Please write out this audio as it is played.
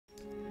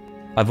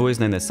I've always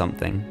known there's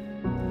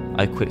something.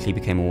 I quickly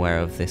became aware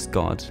of this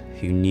God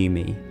who knew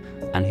me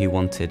and who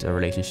wanted a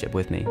relationship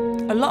with me.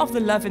 A lot of the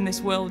love in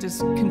this world is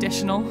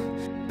conditional,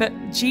 but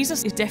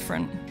Jesus is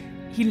different.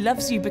 He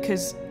loves you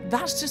because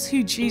that's just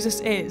who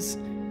Jesus is.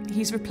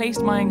 He's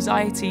replaced my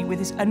anxiety with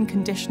his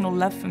unconditional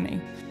love for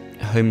me.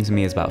 Home to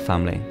me is about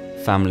family.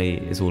 Family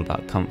is all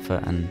about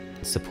comfort and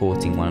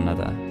supporting one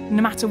another.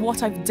 No matter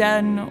what I've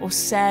done or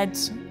said,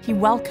 he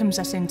welcomes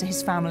us into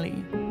his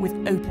family with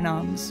open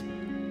arms.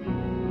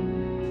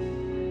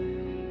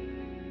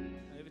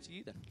 Over to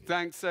you then.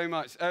 Thanks so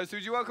much. So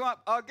would you welcome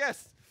up our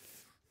guest?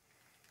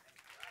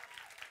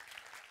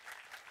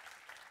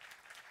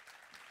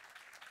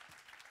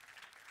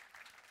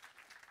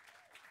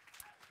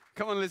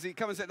 Come on, Lizzie,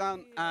 come and sit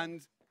down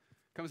and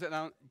come and sit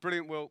down.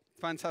 Brilliant, Will.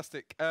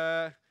 Fantastic.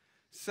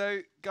 So,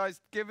 guys,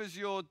 give us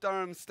your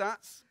Durham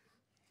stats.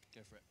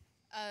 Go for it.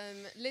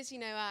 Lizzie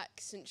Nowak,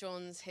 St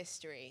John's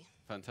History.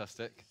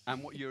 Fantastic.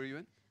 And what year are you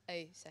in?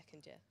 Oh,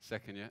 second year.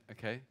 Second year,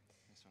 okay.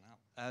 This one out.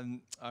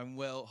 I'm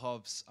Will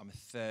Hobbs. I'm a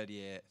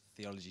third-year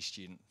theology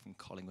student from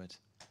Collingwood.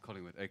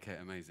 Collingwood, okay,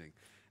 amazing.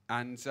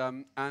 And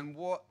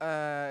what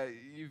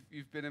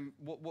you've been in,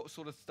 what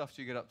sort of stuff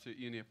do you get up to at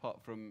uni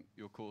apart from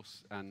your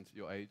course and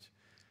your age?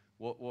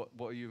 What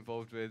are you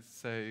involved with?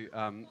 So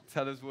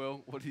tell us,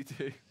 Will, what do you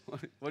do?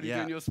 What do you do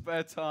in your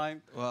spare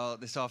time? Well,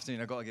 this afternoon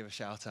I've got to give a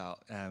shout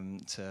out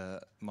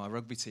to my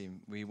rugby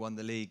team. We won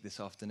the league this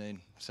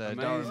afternoon. So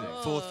amazing. Durham,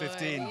 4th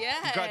 15.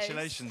 Yes.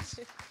 Congratulations.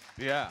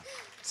 Yeah.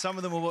 Some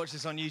of them will watch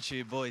this on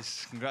YouTube,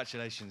 boys.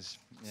 Congratulations.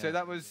 Yeah. So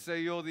that was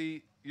you're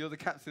the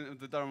captain of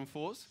the Durham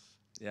Fours.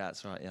 Yeah,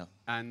 that's right. Yeah.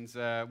 And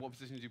what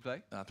position do you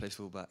play? I play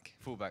fullback.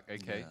 Fullback.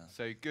 Okay. Yeah.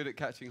 So good at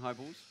catching high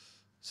balls.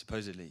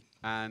 Supposedly.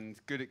 And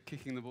good at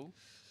kicking the ball.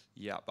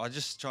 Yeah, but I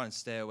just try and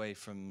stay away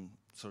from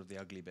sort of the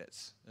ugly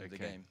bits of the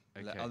game.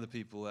 Let other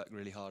people work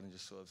really hard and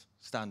just sort of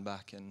stand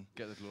back and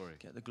get the glory.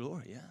 Get the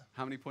glory, yeah.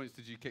 How many points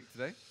did you kick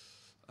today?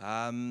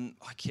 I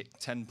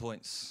kicked 10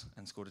 points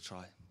and scored a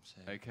try. So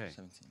okay.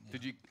 17. Yeah.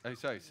 Did you? Oh,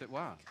 sorry. So,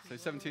 wow. So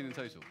 17 in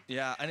total.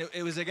 Yeah, and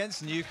it was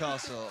against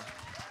Newcastle.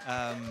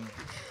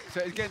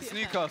 So against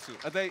Newcastle,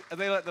 are they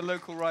like the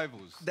local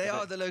rivals? They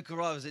are the local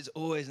rivals. It's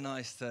always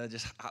nice to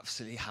just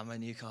absolutely hammer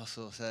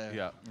Newcastle. So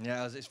yeah,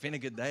 it's been a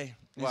good day.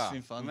 Wow, it's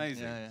been fun.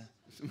 Amazing. Yeah.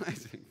 It's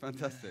amazing,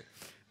 fantastic.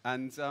 Yeah.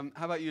 And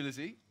how about you,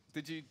 Lizzie?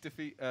 Did you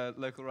defeat a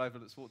local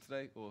rival at sport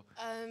today, or?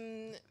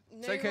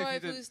 No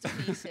rivals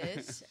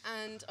defeated,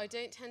 and I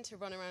don't tend to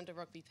run around a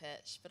rugby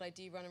pitch, but I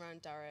do run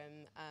around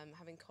Durham,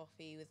 having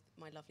coffee with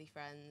my lovely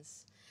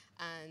friends,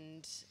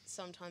 and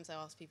sometimes I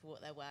ask people what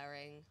they're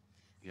wearing.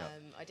 Yep.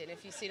 I don't know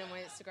if you've seen on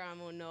my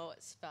Instagram or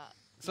not, but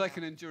it's like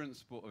an endurance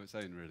sport of its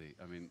own, really.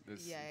 I mean,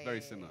 it's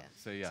very similar. Yeah.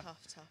 So yeah, tough.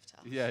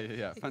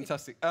 Yeah,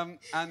 fantastic.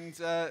 And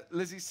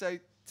Lizzie, so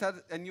so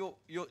you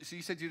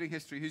said you're doing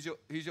history.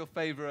 Who's your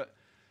favourite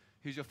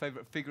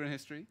figure in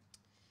history?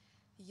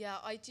 Yeah,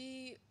 I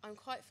do. I'm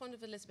quite fond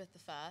of Elizabeth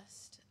I.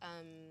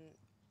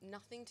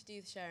 Nothing to do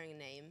with sharing a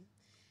name,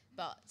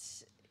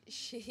 but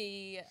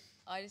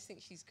I just think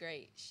she's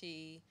great.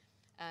 She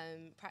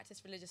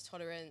practiced religious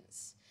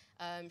tolerance.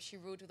 She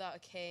ruled without a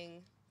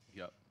king.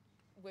 Yep.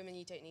 Women,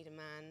 you don't need a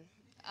man.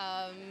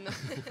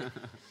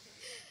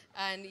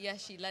 And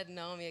yes, she led an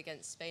army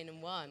against Spain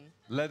and won.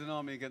 Led an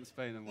army against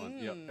Spain and won.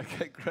 Yep.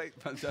 Okay, great,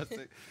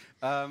 fantastic.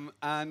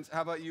 And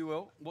how about you,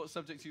 Will? What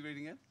subject are you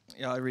reading in?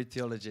 Yeah, I read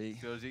theology.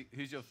 Theology.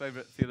 Who's your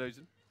favourite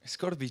theologian? It's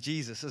got to be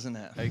Jesus, isn't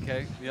it?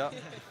 Okay. Yeah.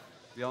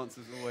 The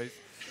answer's always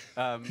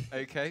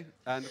okay.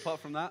 And apart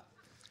from that,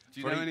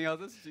 do you know any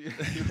others?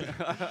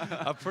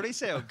 I'd probably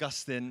say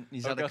Augustine.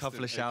 He's had a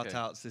couple of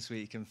shout-outs this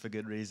week, and for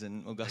good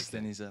reason.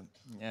 Augustine, he's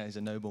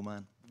a noble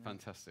man.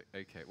 Fantastic.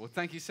 Okay. Well,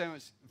 thank you so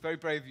much. Very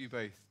brave of you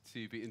both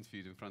to be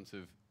interviewed in front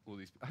of all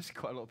these. Actually,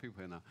 quite a lot of people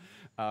here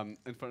now.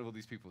 In front of all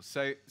these people.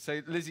 So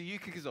Lizzie, you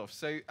kick us off.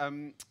 So,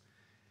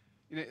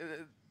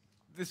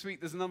 this week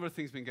there's a number of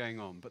things been going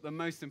on, but the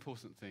most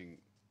important thing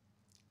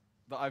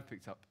that I've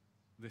picked up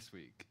this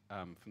week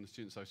from the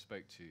students I've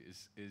spoke to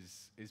is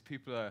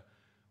people are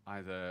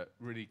either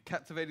really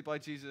captivated by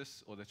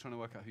Jesus, or they're trying to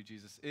work out who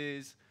Jesus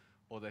is,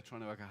 or they're trying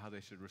to work out how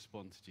they should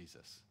respond to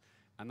Jesus.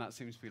 And that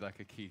seems to be like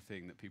a key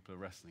thing that people are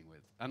wrestling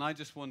with. And I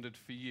just wondered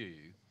for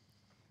you,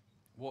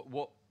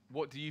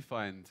 what do you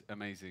find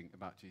amazing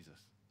about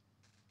Jesus?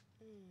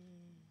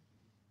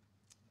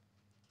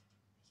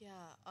 Yeah,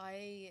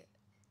 I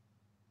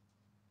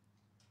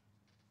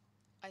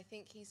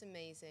think he's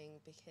amazing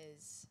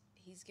because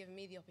he's given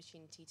me the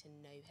opportunity to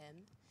know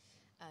him.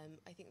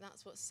 I think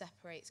that's what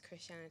separates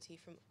Christianity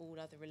from all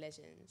other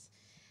religions,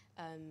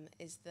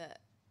 is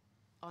that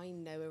I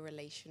know a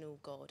relational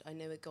God. I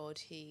know a God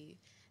who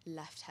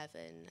left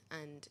heaven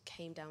and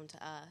came down to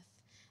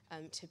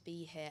earth to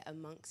be here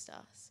amongst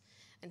us.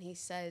 And he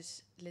said,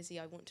 Lizzie,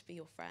 I want to be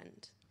your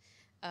friend.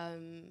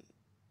 And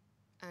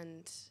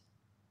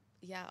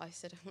yeah, I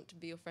said, I want to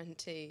be your friend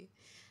too.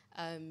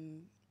 I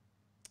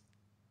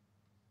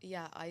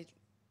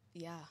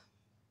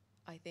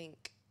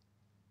think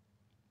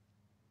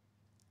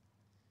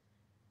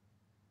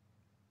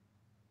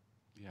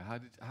Yeah.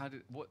 How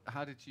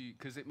did you?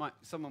 Because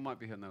someone might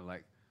be here and they're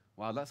like,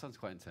 wow, that sounds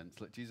quite intense.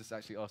 Like Jesus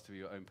actually asked to be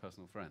your own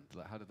personal friend.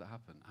 Like, how did that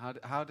happen?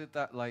 How did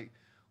that like,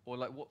 or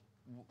like what?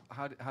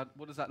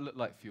 What does that look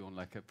like for you on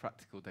like a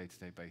practical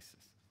day-to-day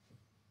basis?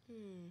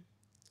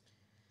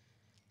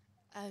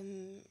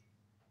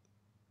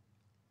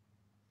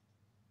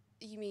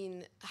 You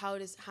mean how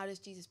does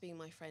Jesus being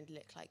my friend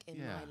look like in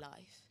my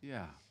life?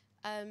 Yeah.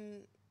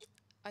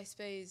 I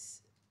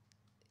suppose,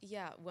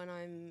 yeah. When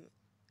I'm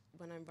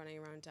running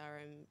around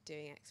Durham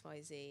doing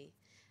XYZ,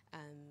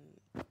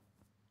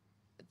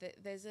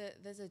 there's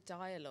a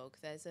dialogue.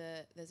 There's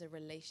a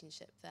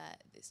relationship there.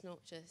 It's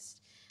not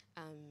just.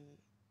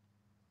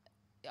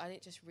 I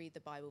don't just read the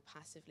Bible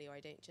passively, or I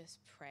don't just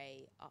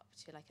pray up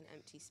to like an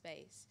empty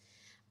space.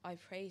 I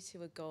pray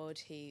to a God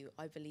who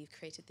I believe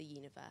created the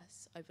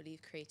universe. I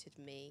believe created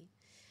me.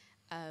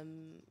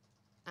 And,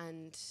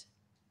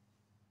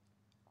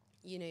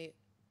 you know,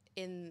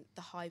 in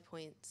the high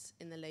points,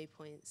 in the low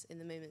points, in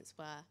the moments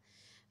where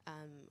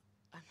I'm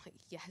like,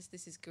 yes,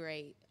 this is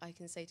great, I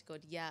can say to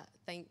God, yeah,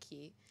 thank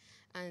you.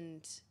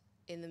 And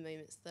in the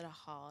moments that are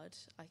hard,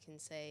 I can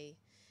say,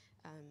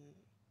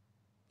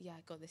 yeah,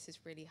 God, this is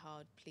really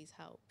hard. Please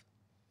help.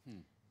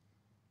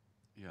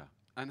 Yeah.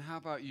 And how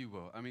about you,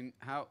 Will? I mean,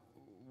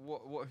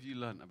 what have you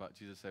learned about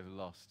Jesus over the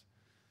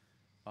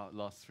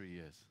last 3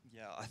 years?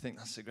 Yeah, I think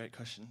that's a great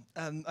question.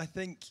 I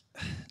think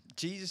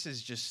Jesus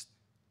is just,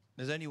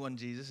 there's only one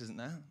Jesus, isn't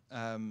there?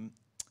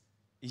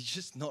 He's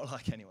just not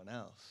like anyone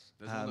else.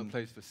 There's another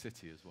place for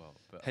city as well.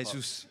 But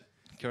Jesus,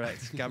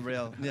 correct.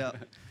 Gabriel, yeah,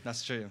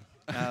 that's true.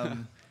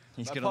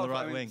 He's good on the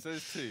right wing. So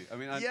there's two. I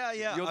mean,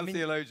 you're the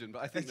theologian,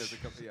 but I think there's a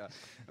couple. Yeah,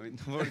 I mean,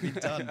 I've already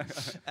been done.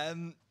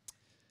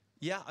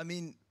 Yeah, I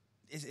mean,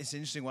 it's an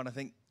interesting one. I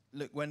think,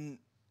 look, when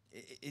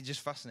it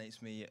just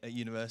fascinates me at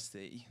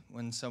university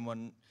when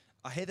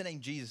I hear the name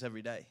Jesus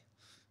every day,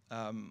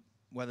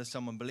 whether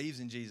someone believes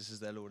in Jesus as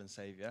their Lord and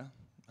Savior.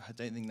 I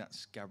don't think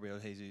that's Gabriel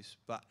Jesus,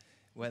 but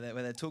whether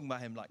they're talking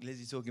about him like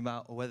Lizzie's talking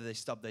about, or whether they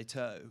stub their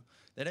toe,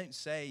 they don't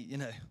say,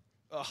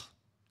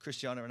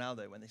 Cristiano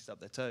Ronaldo when they stub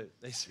their toe.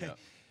 They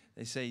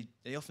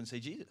often say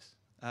Jesus.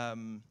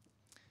 And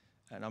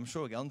I'm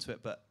sure we'll get onto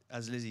it, but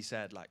as Lizzie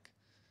said, like,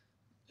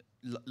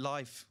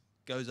 life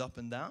goes up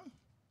and down.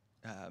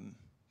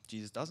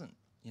 Jesus doesn't.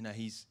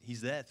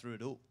 He's there through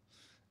it all.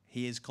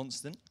 He is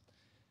constant.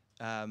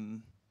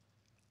 And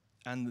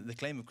the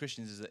claim of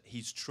Christians is that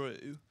he's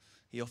true.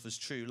 He offers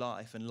true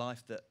life, and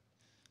life that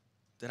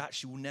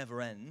actually will never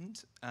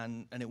end,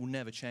 and it will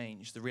never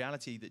change. The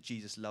reality that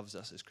Jesus loves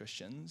us as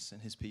Christians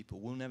and his people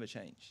will never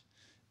change.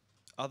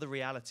 Other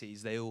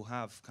realities, they all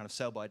have kind of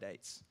sell-by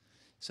dates.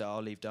 So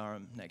I'll leave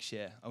Durham next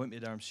year. I won't be a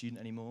Durham student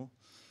anymore.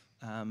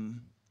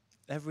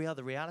 Every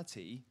other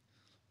reality,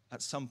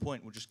 at some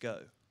point, will just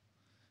go.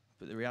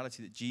 But the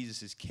reality that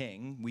Jesus is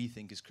king, we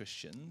think as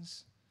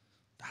Christians,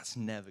 that's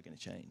never going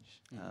to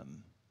change.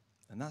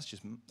 And that's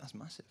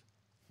massive.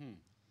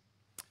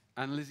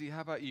 And Lizzie,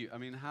 how about you? I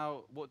mean,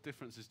 what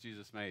difference has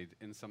Jesus made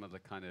in some of the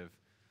kind of,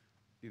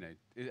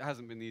 it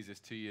hasn't been the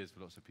easiest 2 years for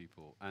lots of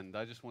people. And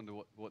I just wonder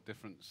what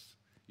difference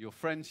your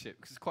friendship,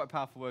 because it's quite a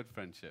powerful word,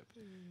 friendship,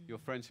 your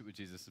friendship with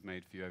Jesus has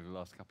made for you over the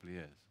last couple of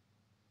years.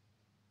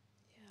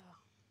 Yeah.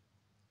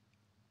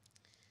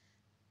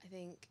 I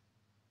think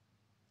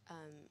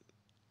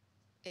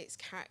it's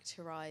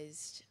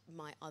characterized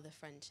my other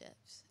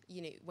friendships.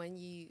 When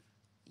you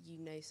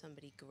know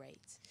somebody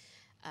great,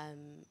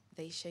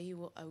 they show you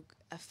what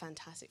a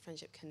fantastic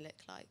friendship can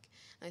look like.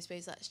 And I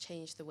suppose that's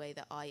changed the way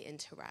that I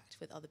interact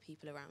with other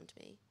people around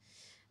me.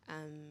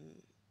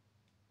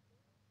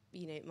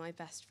 My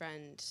best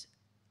friend,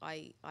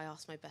 I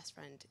asked my best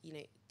friend,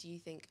 do you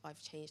think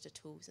I've changed at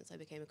all since I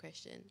became a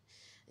Christian?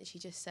 And she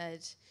just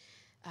said,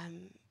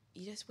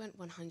 you just went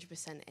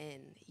 100%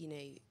 in.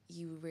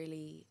 You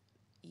really,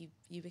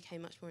 you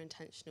became much more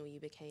intentional. You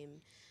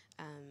became,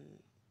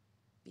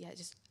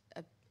 just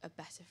a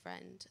better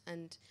friend.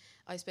 And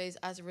I suppose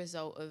as a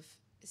result of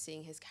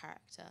seeing his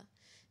character,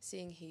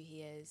 seeing who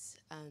he is,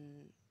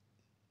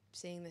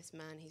 seeing this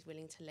man who's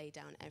willing to lay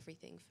down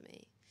everything for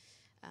me,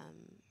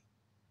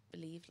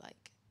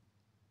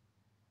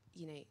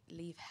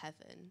 leave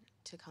heaven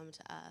to come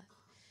to earth.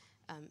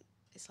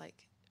 It's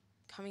like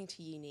coming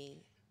to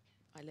uni.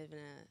 I live in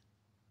a,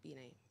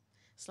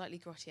 slightly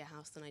grottier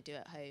house than I do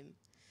at home.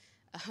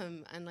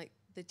 And like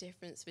the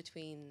difference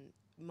between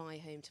my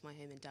home to my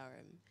home in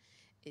Durham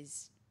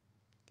is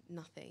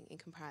nothing in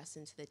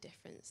comparison to the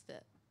difference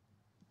that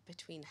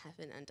between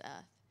heaven and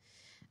earth.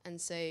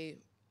 And so,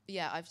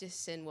 yeah, I've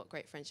just seen what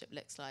great friendship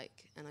looks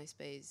like, and I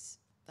suppose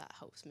that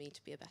helps me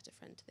to be a better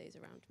friend to those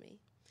around me.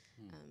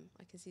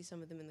 I can see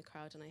some of them in the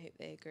crowd, and I hope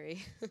they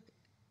agree.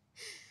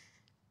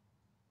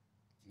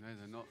 No,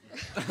 they're not.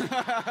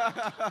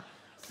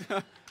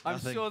 I'm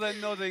sure they're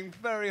nodding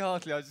very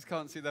heartily. I just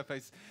can't see their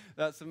face.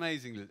 That's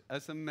amazing.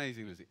 That's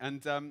amazing, Lizzie.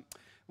 And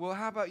well,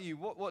 how about you?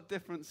 What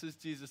difference has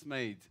Jesus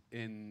made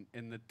in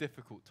the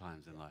difficult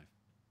times in life?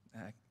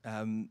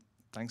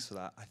 Thanks for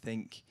that.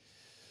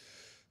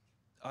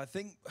 I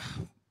think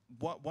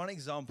one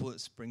example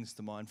that springs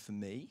to mind for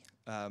me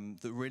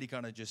that really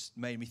kind of just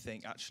made me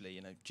think,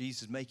 actually,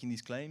 Jesus making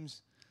these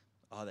claims,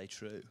 are they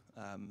true?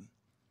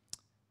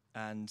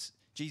 And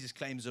Jesus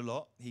claims a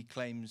lot. He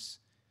claims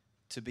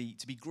to be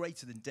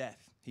greater than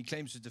death. He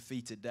claims to have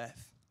defeated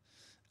death.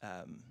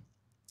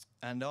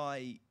 And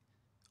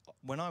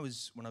when I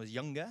was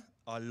younger,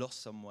 I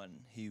lost someone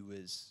who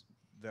was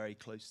very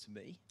close to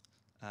me,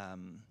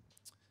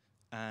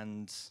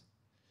 and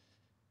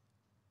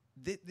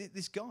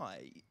this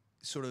guy,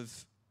 sort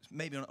of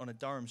maybe on a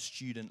Durham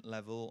student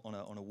level,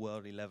 on a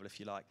worldly level, if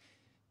you like,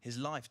 his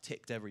life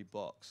ticked every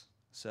box.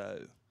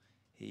 So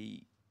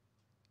he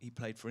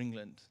played for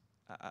England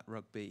at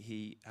rugby.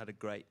 He had a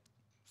great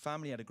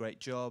family, had a great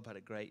job, had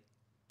a great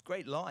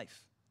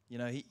life.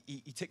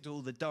 He ticked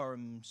all the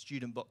Durham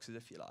student boxes,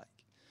 if you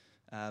like.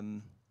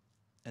 And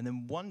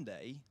then one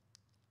day,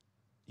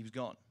 he was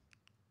gone.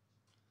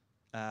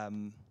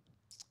 And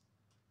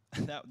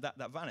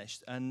that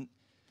vanished. And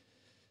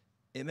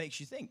it makes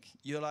you think.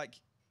 You're like,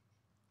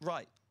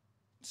 right,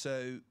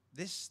 so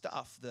this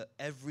stuff that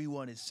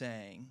everyone is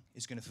saying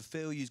is going to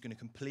fulfill you, is going to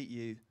complete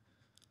you,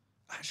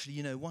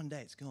 actually, one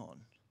day it's gone.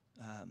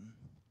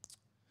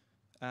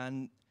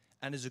 And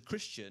as a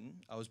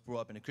Christian, I was brought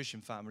up in a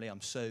Christian family.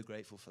 I'm so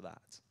grateful for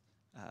that,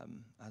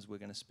 as we're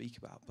going to speak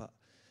about. But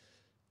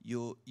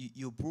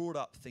you're brought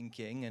up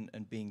thinking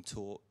and being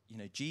taught,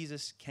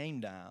 Jesus came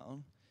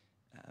down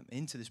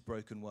into this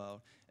broken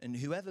world, and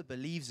whoever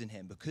believes in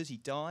him, because he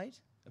died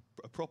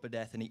a proper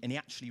death, and he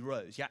actually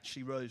rose. He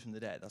actually rose from the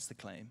dead. That's the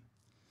claim.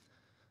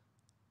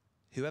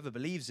 Whoever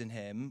believes in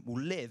him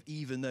will live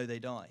even though they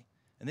die.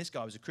 And this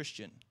guy was a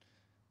Christian.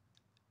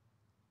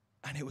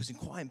 And it was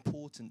quite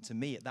important to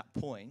me at that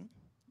point.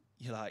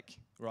 You're like,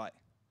 right,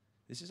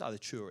 this is either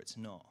true or it's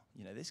not.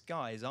 This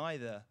guy is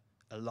either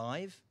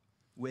alive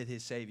with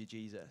his Savior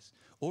Jesus,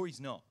 or he's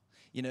not.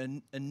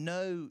 And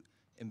no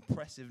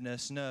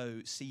impressiveness, no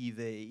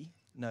CV,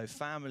 no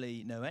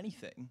family, no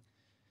anything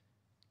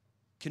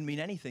can mean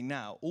anything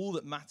now. All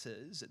that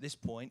matters at this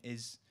point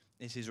is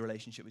his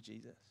relationship with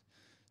Jesus.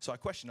 So I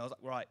questioned, I was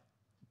like, right,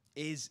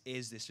 is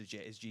this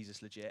legit? Is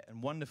Jesus legit?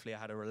 And wonderfully, I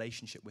had a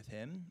relationship with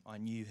him. I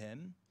knew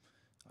him.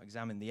 I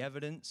examined the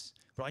evidence,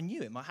 but I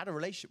knew him. I had a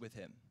relationship with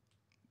him.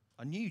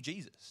 I knew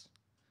Jesus.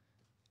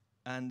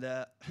 And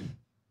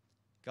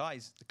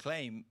guys, the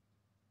claim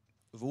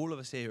of all of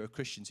us here who are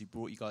Christians who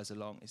brought you guys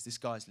along is this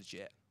guy's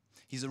legit.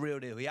 He's the real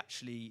deal. He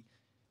actually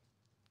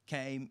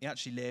came, he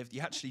actually lived,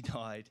 he actually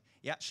died,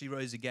 he actually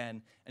rose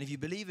again. And if you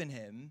believe in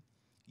him,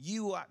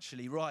 you will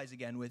actually rise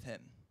again with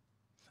him.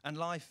 And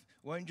life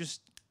won't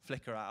just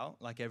flicker out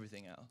like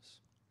everything else.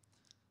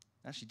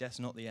 Actually, death's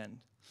not the end.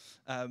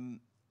 And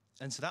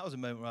so that was a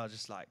moment where I was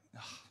just like,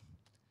 oh.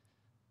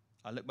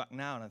 I look back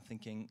now and I'm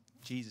thinking,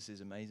 Jesus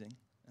is amazing.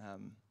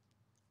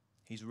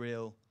 He's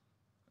real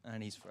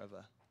and he's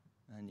forever.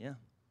 And yeah,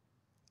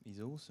 he's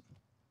awesome.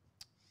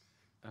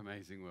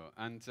 Amazing, Will.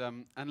 And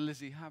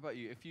Lizzie, how about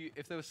you?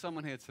 If there was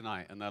someone here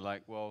tonight and they're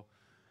like, well,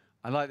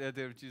 I like the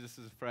idea of Jesus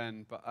as a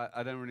friend, but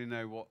I don't really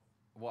know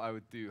what I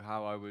would do,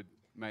 how I would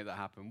make that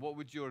happen. What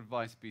would your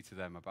advice be to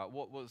them about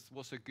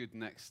what's a good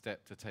next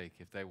step to take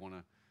if they want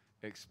to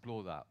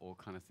explore that or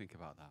kind of think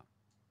about that?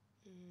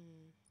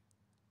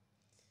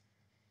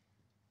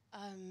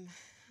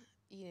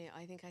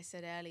 I think I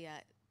said earlier,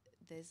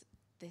 there's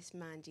this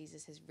man,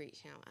 Jesus, has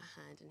reached out a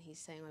hand and he's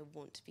saying, I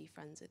want to be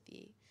friends with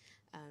you.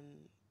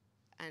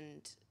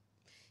 And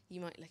you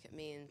might look at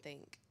me and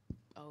think,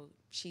 oh,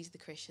 she's the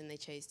Christian they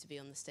chose to be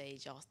on the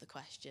stage, ask the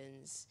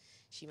questions.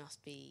 She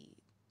must be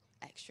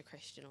extra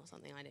Christian or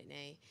something, I don't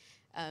know.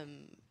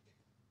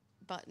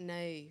 But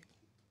no,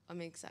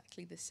 I'm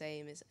exactly the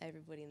same as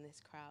everybody in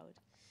this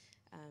crowd.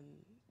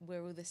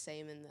 We're all the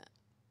same in that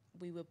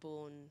we were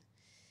born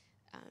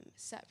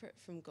separate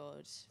from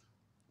God,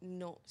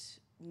 not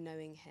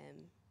knowing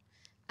him.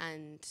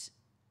 And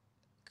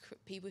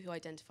people who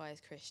identify as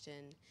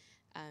Christian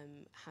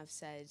have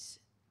said,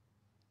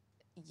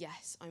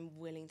 yes, I'm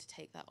willing to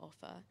take that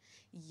offer.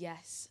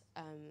 Yes,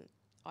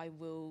 I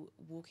will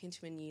walk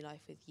into a new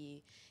life with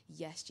you.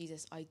 Yes,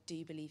 Jesus, I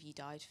do believe you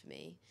died for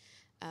me.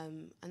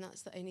 And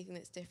that's the only thing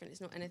that's different.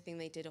 It's not anything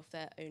they did off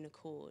their own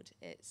accord.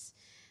 It's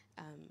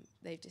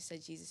they've just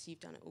said, Jesus, you've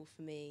done it all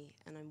for me,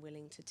 and I'm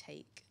willing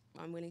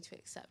to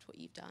accept what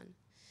you've done.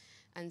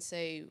 And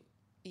so,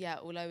 yeah,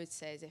 all I would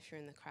say is if you're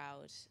in the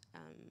crowd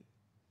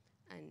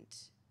and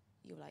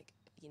you're like,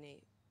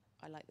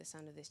 I like the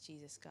sound of this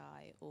Jesus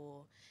guy,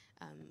 or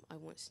I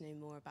want to know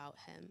more about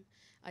him,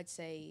 I'd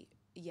say,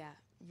 yeah,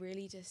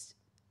 really just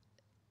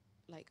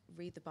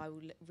read the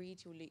Bible,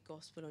 read your Luke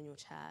Gospel on your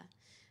chair.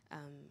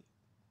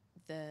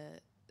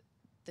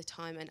 The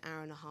time, an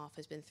hour and a half,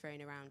 has been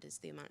thrown around as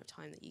the amount of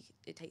time that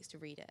it takes to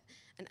read it.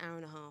 An hour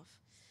and a half.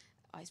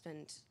 I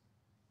spend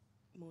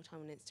more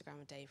time on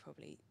Instagram a day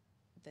probably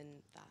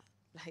than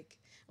that.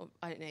 Or,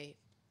 I don't know,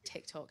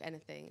 TikTok,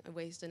 anything. I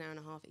waste an hour and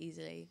a half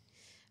easily.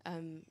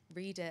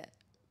 Read it,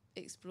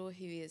 explore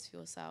who he is for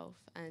yourself,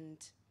 and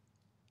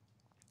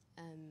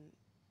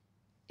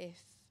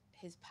if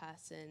his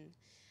person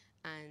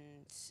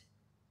and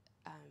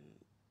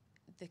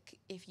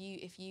if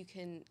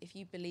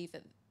you believe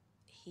that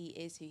he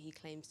is who he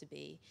claims to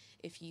be,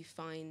 if you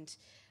find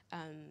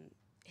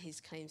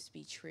his claims to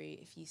be true,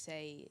 if you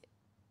say,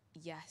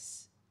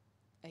 yes,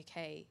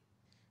 okay,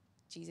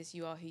 Jesus,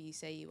 you are who you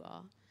say you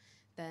are,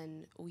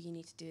 then all you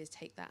need to do is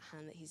take that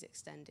hand that he's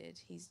extended.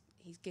 He's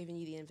given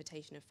you the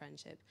invitation of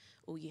friendship.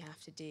 All you have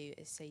to do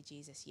is say,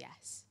 Jesus,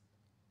 yes.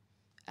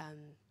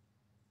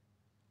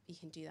 You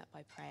can do that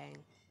by praying.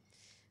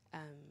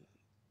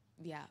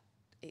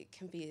 It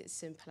can be as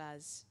simple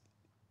as,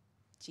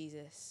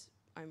 Jesus,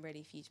 I'm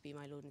ready for you to be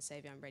my Lord and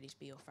Saviour. I'm ready to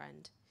be your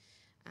friend.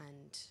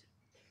 And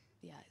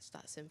yeah, it's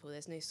that simple.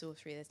 There's no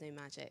sorcery, there's no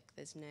magic,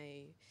 there's no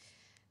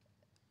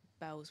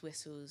bells,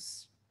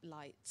 whistles,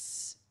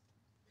 lights,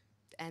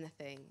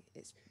 anything.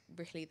 It's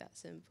really that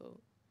simple.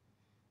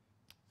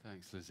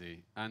 Thanks,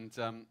 Lizzie. And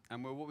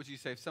Will, what would you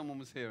say if someone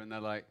was here and they're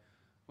like,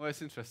 well,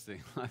 it's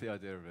interesting, I like the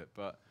idea of it,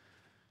 but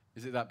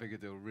is it that big a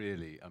deal,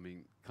 really? I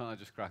mean, can't I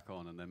just crack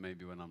on, and then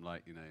maybe when I'm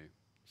like,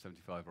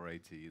 75 or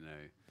 80,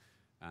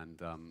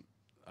 and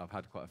I've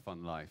had quite a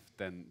fun life,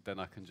 then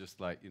I can just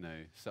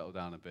settle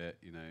down a bit,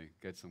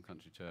 go to some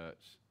country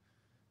church,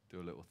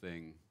 do a little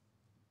thing,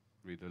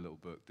 read a little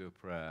book, do a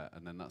prayer,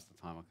 and then that's the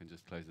time I can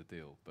just close the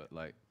deal. But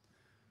what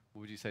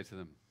would you say to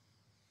them?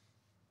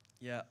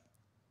 Yeah,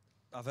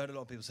 I've heard a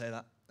lot of people say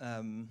that,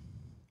 and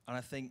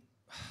I think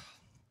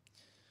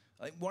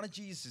one of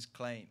Jesus'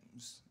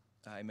 claims,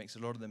 he makes a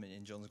lot of them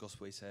in John's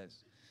Gospel. He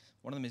says,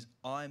 one of them is,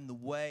 "I'm the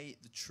way,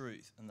 the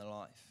truth, and the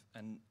life."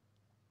 And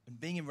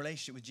being in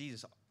relationship with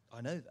Jesus,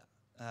 I know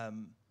that.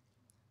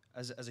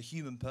 As a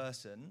human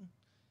person,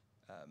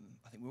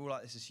 I think we're all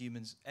like this as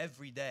humans.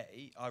 Every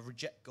day, I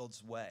reject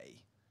God's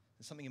way.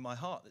 There's something in my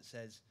heart that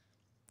says,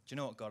 do you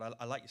know what, God,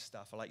 I like your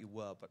stuff, I like your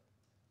word, but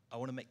I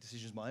want to make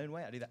decisions my own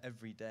way. I do that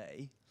every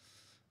day.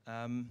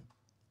 And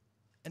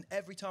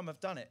every time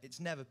I've done it, it's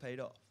never paid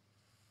off.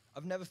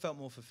 I've never felt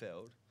more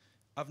fulfilled.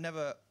 I've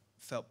never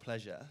felt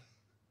pleasure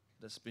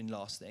that's been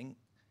lasting.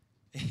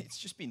 It's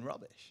just been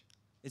rubbish.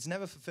 It's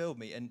never fulfilled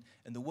me. And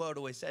the world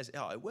always says,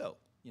 I will.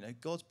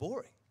 God's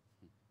boring.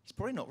 He's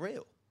probably not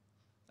real.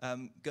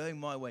 Going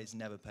my way has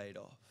never paid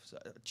off. So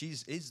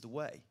Jesus is the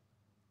way.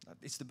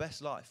 It's the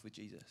best life with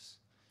Jesus.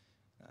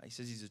 He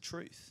says he's the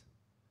truth.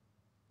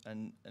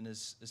 And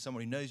as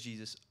someone who knows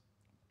Jesus,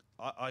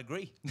 I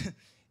agree.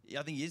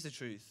 I think he is the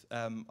truth.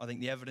 I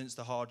think the evidence,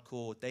 the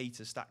hardcore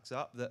data stacks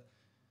up that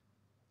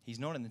he's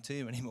not in the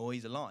tomb anymore.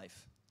 He's alive.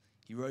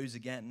 He rose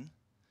again.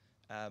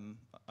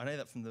 I know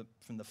that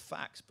from the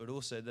facts, but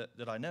also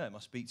that I know him. I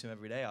speak to him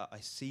every day. I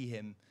see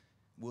him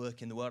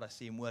work in the world. I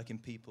see him work in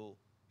people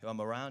who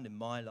I'm around in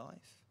my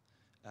life.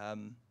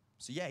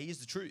 So yeah, he is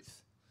the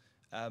truth.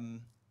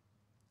 And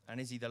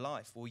is he the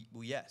life?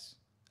 Well yes.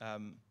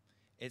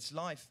 It's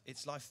life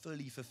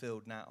fully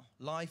fulfilled now.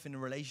 Life in a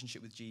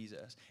relationship with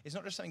Jesus. It's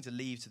not just something to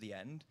leave to the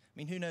end. I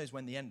mean, who knows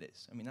when the end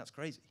is? I mean, that's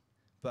crazy.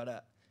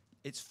 But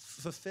it's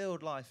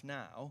fulfilled life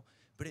now,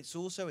 but it's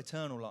also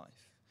eternal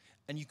life.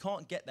 And you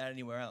can't get that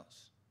anywhere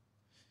else.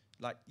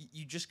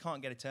 You just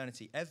can't get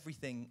eternity.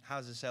 Everything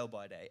has a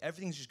sell-by date.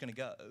 Everything's just going to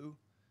go,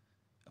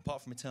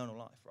 apart from eternal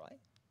life, right?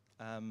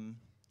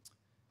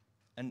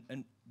 And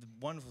the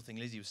wonderful thing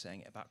Lizzie was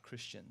saying about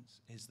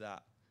Christians is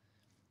that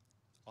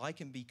we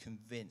can be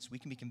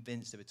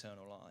convinced of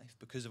eternal life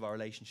because of our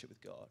relationship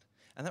with God.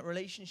 And that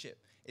relationship,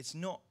 it's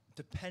not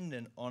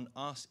dependent on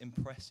us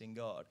impressing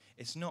God.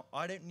 It's not,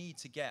 I don't need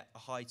to get a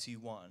high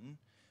 2-1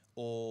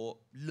 or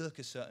look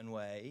a certain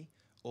way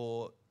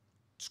or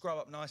scrub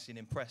up nicely and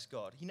impress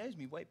God. He knows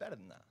me way better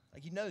than that.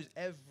 He knows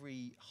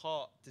every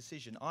heart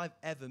decision I've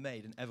ever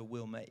made and ever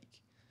will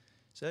make.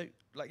 So,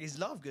 his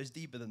love goes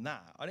deeper than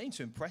that. I don't need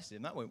to impress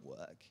him. That won't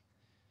work.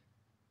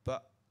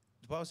 But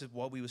the Bible says,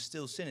 while we were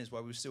still sinners,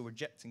 while we were still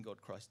rejecting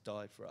God, Christ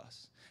died for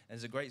us. And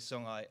there's a great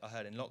song I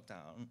heard in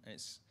lockdown. And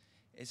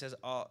it says,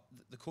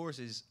 the chorus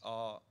is,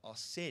 our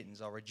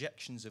sins, our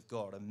rejections of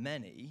God are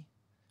many,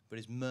 but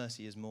his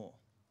mercy is more.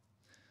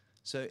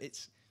 So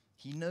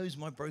he knows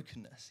my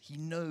brokenness. He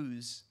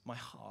knows my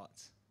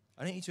heart.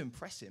 I don't need to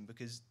impress him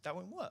because that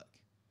won't work.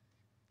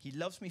 He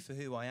loves me for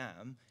who I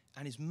am,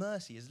 and his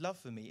mercy, his love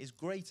for me is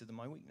greater than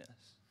my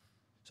weakness.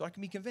 So I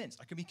can be convinced.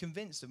 I can be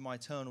convinced of my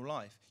eternal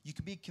life. You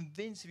can be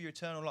convinced of your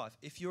eternal life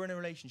if you're in a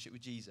relationship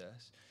with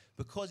Jesus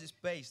because it's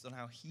based on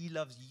how he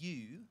loves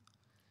you,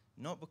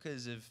 not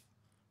because of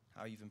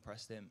how you've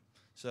impressed him.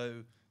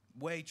 So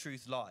way,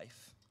 truth,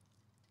 life.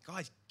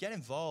 Guys, get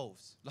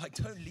involved.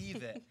 Don't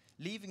leave it.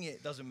 Leaving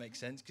it doesn't make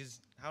sense because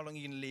how long are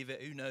you going to leave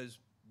it? Who knows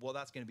what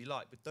that's going to be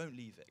like, but don't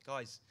leave it.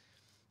 Guys,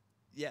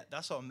 yeah,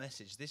 that's our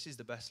message. This is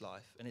the best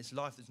life, and it's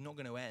life that's not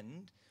going to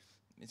end.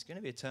 It's going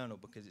to be eternal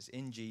because it's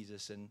in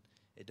Jesus, and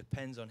it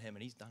depends on him,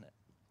 and he's done it.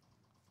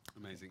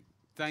 Amazing.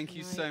 Thank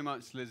you so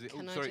much, Lizzie.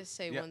 Can I just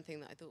say one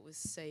thing that I thought was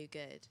so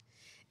good?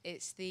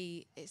 It's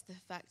the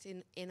fact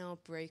in our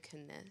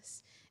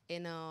brokenness,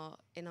 in our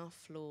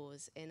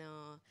flaws, in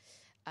our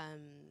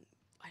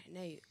I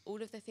don't know,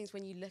 all of the things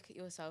when you look at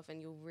yourself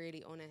and you're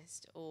really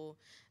honest, or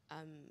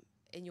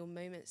in your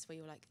moments where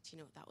you're like, do you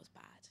know what, that was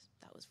bad,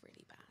 that was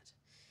really bad.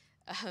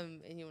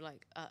 in your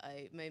like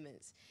uh-oh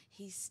moments,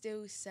 he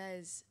still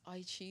says,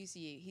 I choose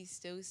you. He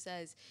still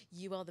says,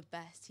 you are the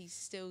best. He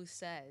still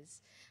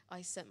says,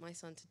 I sent my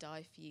son to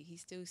die for you. He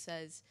still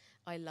says,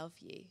 I love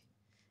you.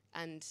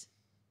 And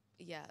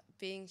yeah,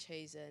 being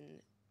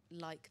chosen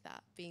like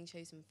that, being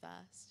chosen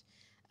first,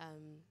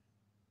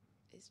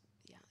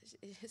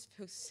 it just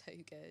feels so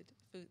good.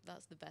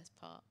 That's the best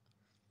part.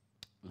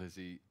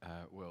 Lizzie,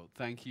 Will,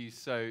 thank you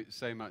so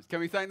much. Can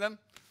we thank them?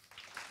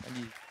 Thank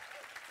you.